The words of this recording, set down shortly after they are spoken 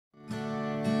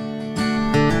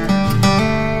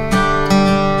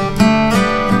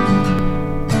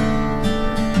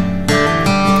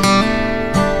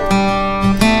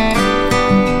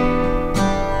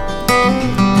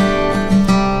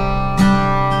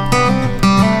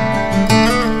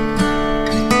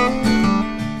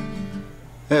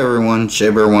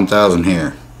Shabear 1000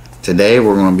 here. Today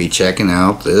we're going to be checking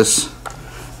out this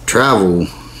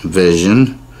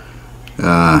Travelvision.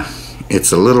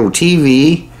 It's a little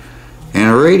TV and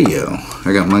a radio.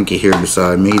 I got Monkey here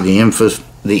beside me, the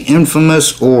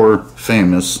infamous or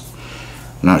famous,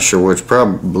 not sure which,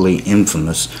 probably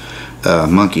infamous.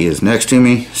 Monkey is next to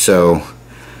me, so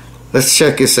let's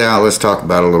check this out. Let's talk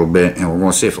about it a little bit, and we're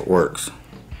going to see if it works.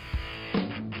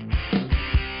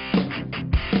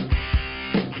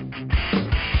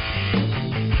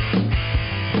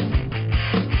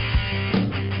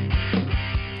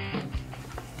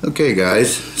 Okay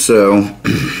guys, so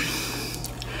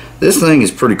this thing is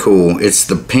pretty cool. It's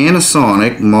the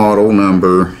Panasonic model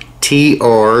number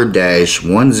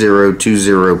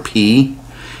TR-1020P,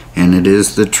 and it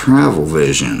is the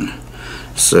Travelvision.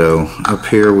 So up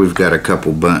here we've got a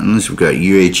couple buttons. We've got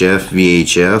UHF,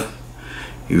 VHF.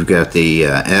 You've got the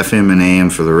FM and AM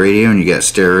for the radio, and you got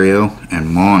stereo and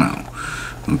mono.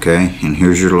 Okay, and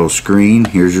here's your little screen.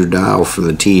 Here's your dial for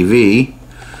the TV.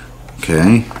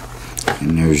 Okay.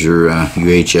 And there's your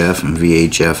UHF and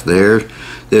VHF there.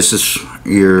 This is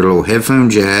your little headphone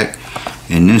jack,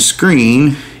 and this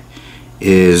screen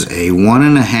is a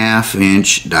 1.5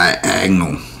 inch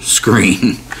diagonal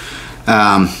screen.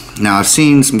 Now I've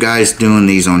seen some guys doing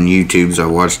these on YouTube. I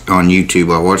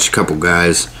watched a couple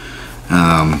guys.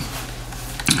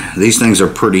 These things are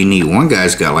pretty neat. One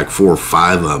guy's got like 4 or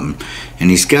 5 of them, and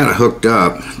he's got it hooked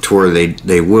up to where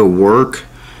they will work.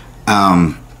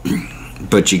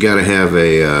 But you got to have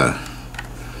a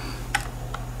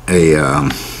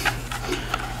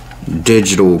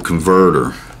digital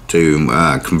converter to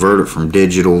convert it from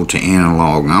digital to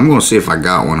analog. Now I'm going to see if I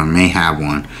got one. I may have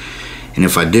one, and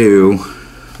if I do,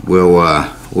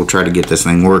 we'll try to get this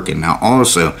thing working. Now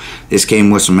also, this came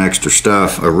with some extra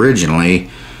stuff originally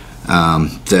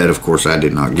that of course I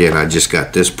did not get. I just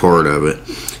got this part of it.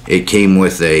 It came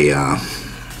with the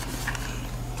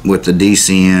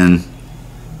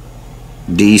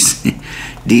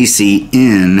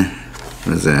DCN,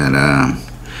 what is that,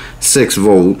 6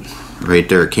 volt right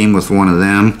there. It came with one of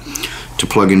them to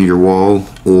plug into your wall,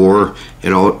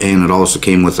 it also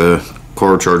came with a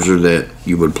car charger that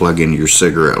you would plug into your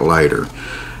cigarette lighter,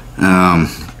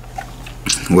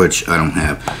 which I don't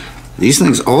have. These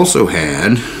things also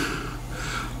had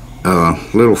a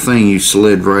little thing you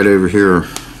slid right over here,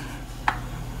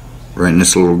 right in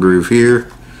this little groove here,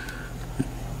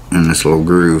 and this little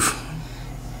groove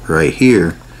right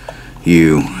here.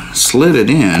 You slid it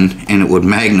in and it would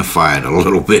magnify it a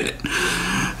little bit.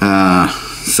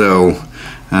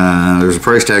 There's a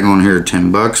price tag on here of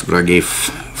 $10, but I gave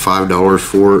 $5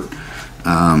 for it,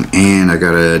 and I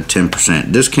got a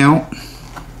 10% discount.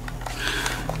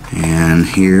 And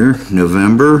here,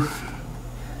 November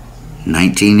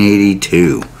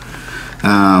 1982.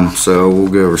 So we'll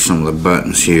go over some of the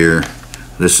buttons here.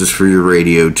 This is for your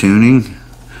radio tuning.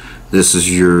 This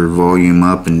is your volume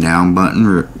up and down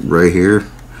button right here,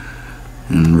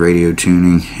 and radio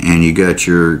tuning. And you got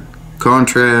your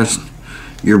contrast,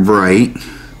 your bright,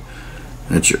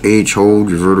 that's your H hold,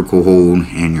 your vertical hold,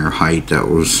 and your height. That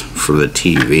was for the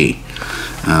TV.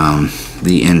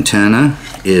 The antenna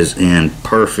is in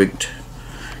perfect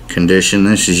condition.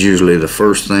 This is usually the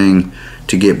first thing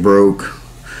to get broke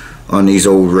on these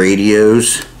old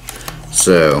radios,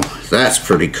 so that's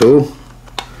pretty cool.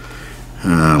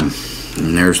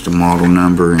 And there's the model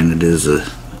number, and it is a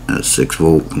 6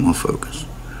 volt. Come on, focus.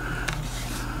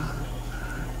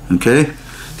 Okay,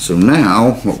 so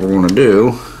now what we're going to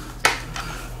do,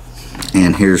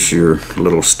 and here's your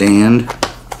little stand.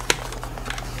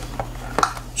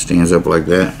 Stands up like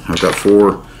that. I've got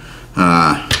 4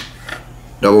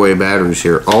 AA batteries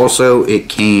here. Also, it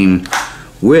came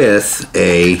with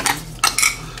a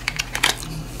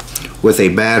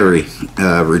battery,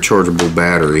 rechargeable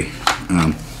battery.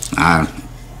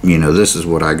 This is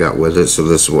what I got with it, so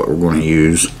this is what we're going to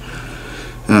use.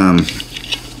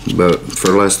 But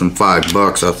for less than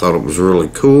 $5, I thought it was really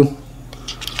cool.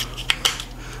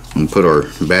 I'm gonna put our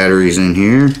batteries in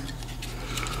here,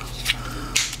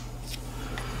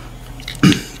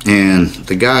 and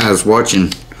the guy I was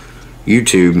watching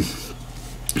YouTube,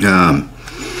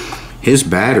 his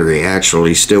battery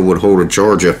actually still would hold a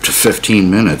charge up to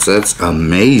 15 minutes. That's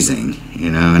amazing,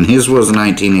 and his was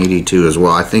 1982 as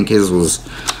well. I think his was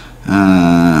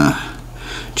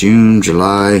June,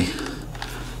 July,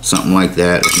 something like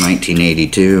that. It was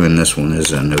 1982, and this one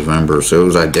is in November, so it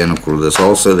was identical to this.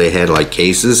 Also, they had like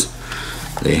cases.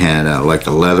 They had like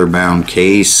a leather bound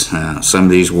case. Some of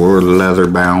these were leather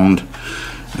bound,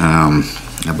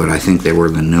 but I think they were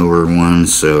the newer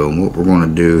ones. So what we're going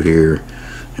to do here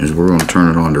is we're going to turn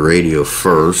it on to radio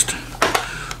first.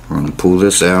 We're going to pull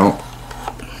this out,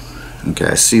 Okay,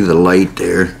 I see the light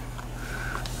there,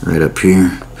 right up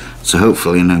here. So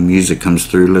hopefully no music comes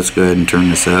through. Let's go ahead and turn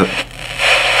this up.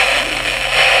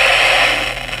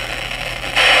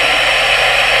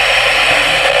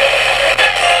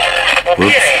 Well,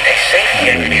 being a safety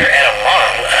engineer and a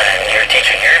mom, you're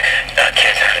teaching your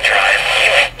kids how to drive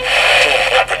to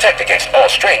protect against all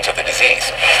strains of the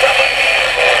disease.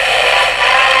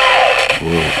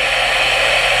 Whoa.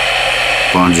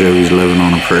 Bon Jovi's Living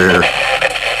on a Prayer.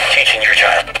 Teaching your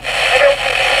child.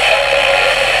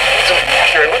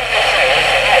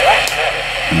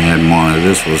 And mono.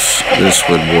 This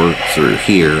would work through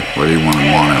here, whether you want a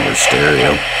mono or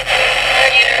stereo.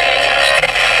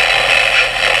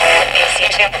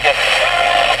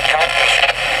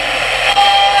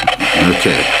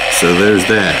 Okay, so there's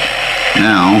that.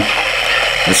 Now,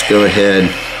 let's go ahead.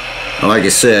 Like I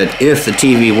said, if the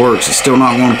TV works, it's still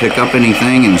not going to pick up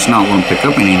anything, and it's not going to pick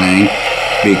up anything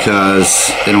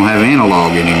because they don't have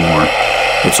analog anymore.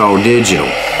 It's all digital.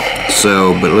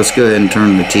 So, but let's go ahead and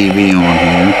turn the TV on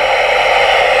here.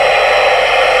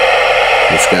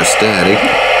 It's got static.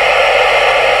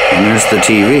 And there's the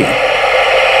TV.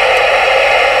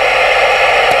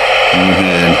 And we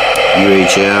had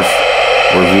UHF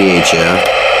or VHF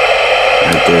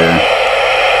right there.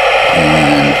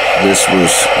 And this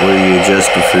was where you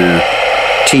adjusted for your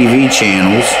TV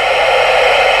channels.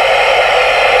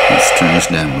 Let's turn this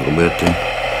down a little bit too.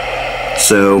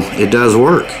 So it does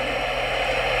work.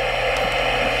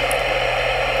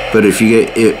 But if you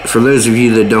get it, for those of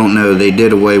you that don't know, they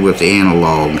did away with the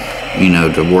analog, you know,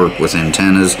 to work with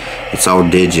antennas. It's all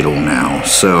digital now.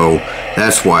 So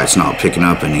that's why it's not picking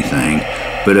up anything.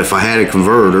 But if I had a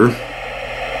converter,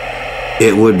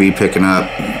 it would be picking up.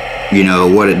 You know,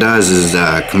 what it does is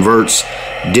converts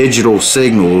digital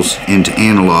signals into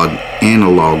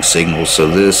analog signals, so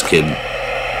this can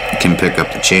pick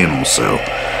up the channels. So,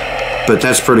 but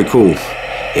that's pretty cool.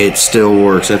 It still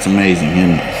works. That's amazing,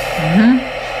 isn't it? Mm-hmm.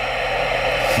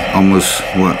 Almost,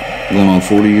 what, going on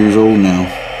 40 years old now?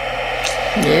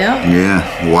 Yeah. Yeah,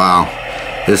 wow.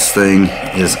 This thing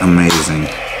is amazing.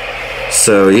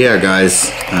 So, yeah,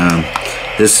 guys,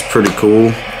 this is pretty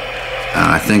cool.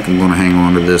 I think I'm going to hang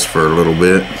on to this for a little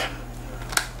bit.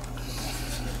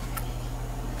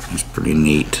 It's pretty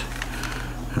neat.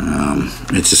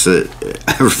 It's just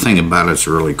everything about it's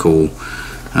really cool.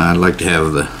 I'd like to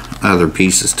have the other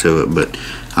pieces to it, but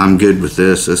I'm good with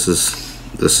this. This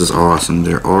is awesome.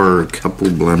 There are a couple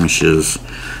blemishes.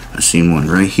 I seen one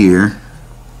right here.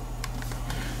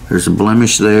 There's a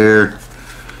blemish there,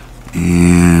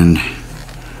 and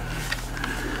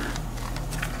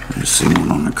I see one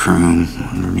on the chrome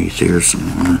underneath here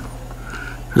somewhere.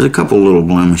 There's a couple little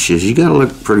blemishes. You gotta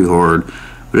look pretty hard,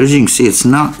 but as you can see, it's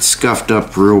not scuffed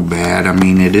up real bad. I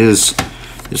mean, it's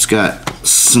got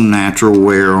some natural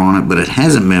wear on it, but it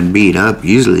hasn't been beat up.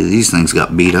 Usually these things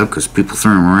got beat up because people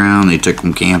threw them around, they took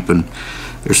them camping.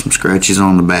 There's some scratches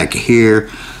on the back of here.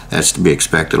 That's to be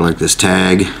expected. Like this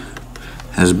tag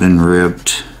has been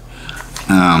ripped.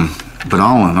 But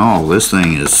all in all, this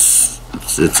thing is,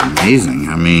 it's amazing.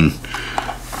 I mean,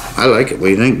 I like it. What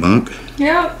do you think, Monk?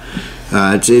 Yeah.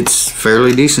 It's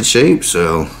fairly decent shape,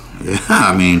 so yeah,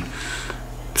 I mean,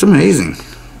 it's amazing.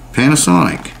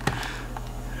 Panasonic.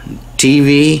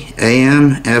 TV,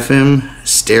 AM, FM,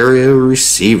 stereo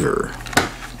receiver.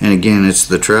 And again, it's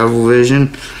the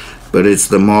Travelvision, but it's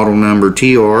the model number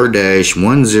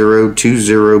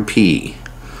TR-1020P.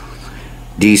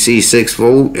 DC 6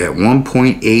 volt at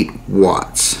 1.8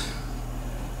 watts.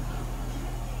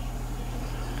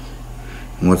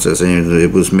 And what's that saying?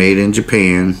 It was made in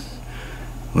Japan.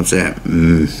 What's that?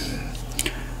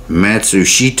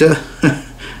 Matsushita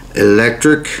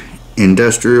Electric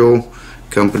Industrial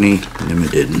Company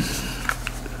Limited.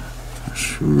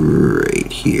 That's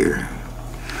right here.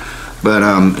 But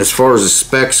as far as the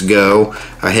specs go,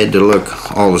 I had to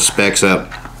look all the specs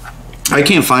up. I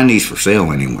can't find these for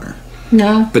sale anywhere.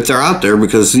 No. But they're out there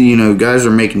because, you know, guys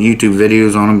are making YouTube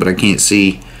videos on them, but I can't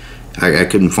see. I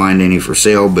couldn't find any for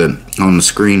sale, but on the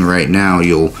screen right now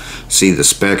you'll see the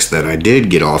specs that I did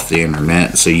get off the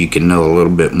internet, so you can know a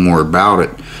little bit more about it,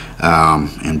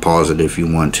 and pause it if you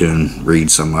want to and read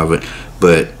some of it.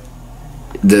 But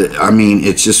I mean,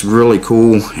 it's just really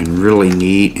cool and really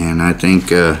neat, and I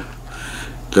think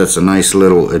that's a nice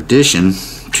little addition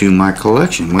to my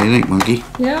collection. What do you think, Monkey?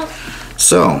 Yeah.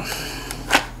 So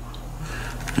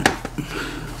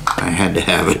I had to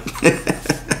have it.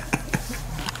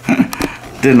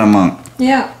 Didn't I, Monk?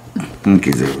 Yeah.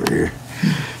 Monkey's over here.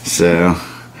 So,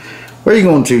 where are you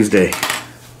going Tuesday?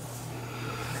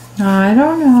 I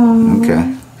don't know.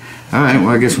 Okay. Alright, well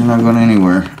I guess we're not going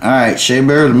anywhere. Alright, Shea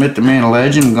Bear, the Myth, the Man, the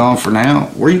Legend, I'm gone for now.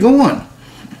 Where are you going?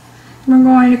 We're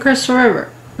going to Crystal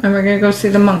River. And we're going to go see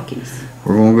the monkeys.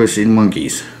 We're going to go see the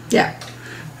monkeys. Yeah.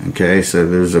 Okay, so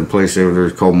there's a place over there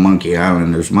called Monkey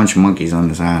Island. There's a bunch of monkeys on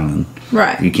this island.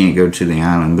 Right. You can't go to the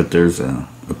island, but there's a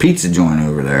pizza joint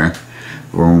over there.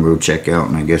 We're going to go check out,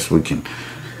 and I guess we can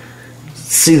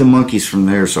see the monkeys from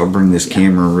there. So I'll bring this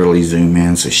camera, really zoom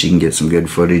in so she can get some good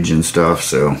footage and stuff.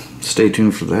 So stay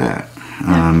tuned for that.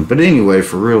 But anyway,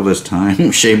 for real this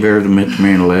time, Shea Bear, the Myth, the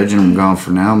Man, the Legend. I'm gone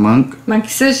for now, Monk. Monkey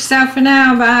says yourself for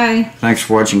now. Bye. Thanks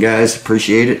for watching, guys.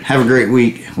 Appreciate it. Have a great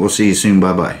week. We'll see you soon.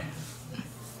 Bye-bye.